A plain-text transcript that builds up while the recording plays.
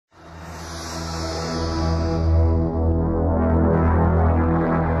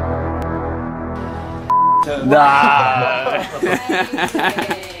Nah.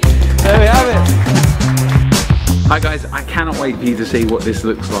 There we have it. Hi guys, I cannot wait for you to see what this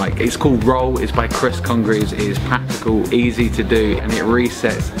looks like. It's called Roll, it's by Chris Congreve, it is practical, easy to do, and it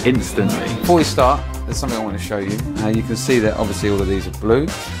resets instantly. Before we start, there's something I want to show you. You can see that obviously all of these are blue,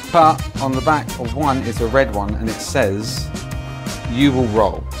 but on the back of one is a red one and it says, "You will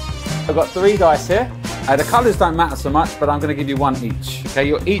roll." I've got 3 dice here. The colours don't matter so much, but I'm going to give you one each. Okay,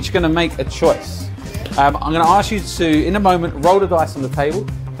 you're each going to make a choice. I'm going to ask you to, in a moment, roll the dice on the table.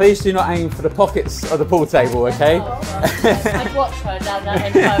 Please do not aim for the pockets of the pool table, okay? I'd watch her down there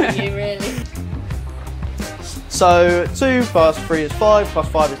and know you, really. So 2 plus 3 is 5, plus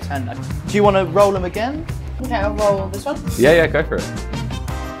 5 is 10. Do you want to roll them again? Okay, I'll roll this one. Yeah, go for it.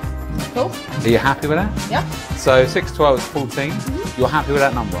 Cool. Are you happy with that? Yeah. So 6, 12 is 14. You're happy with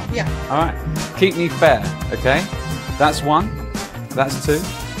that number? Yeah. All right. Keep me fair, okay? That's 1, that's 2,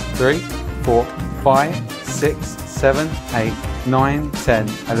 3, 4, 5, 6, 7, 8, 9, 10,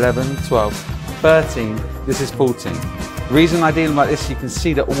 11, 12, 13. This is 14. The reason I deal them like this, you can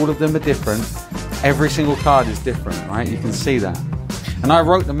see that all of them are different. Every single card is different, right? You can see that. And I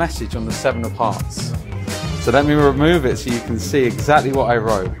wrote the message on the 7 of hearts. So let me remove it so you can see exactly what I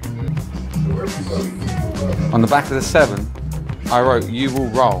wrote. On the back of the 7, I wrote, "You will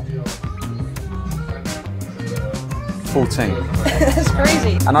roll." 14. That's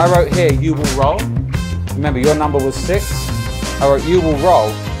crazy. And I wrote here, "You will roll." Remember, your number was 6. I wrote, "You will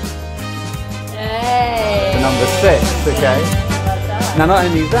roll." Hey. The number 6, okay? Yeah, Now, not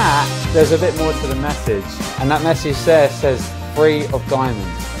only that, there's a bit more to the message. And that message there says, "3 of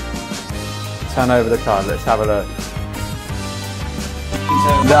diamonds." Turn over the card, let's have a look.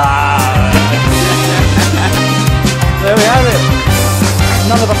 There we have it.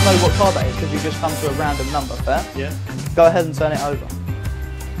 None of us know what card that is because you just come to a random number, fair? Yeah. Go ahead and turn it over.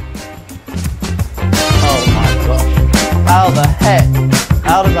 Oh my gosh. How the heck?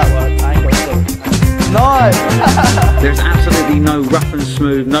 How does that work? I ain't got a clue. No! There's absolutely no rough and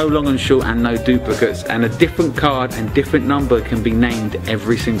smooth, no long and short, and no duplicates. And a different card and different number can be named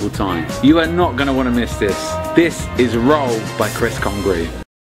every single time. You are not going to want to miss this. This is Roll by Chris Congreve.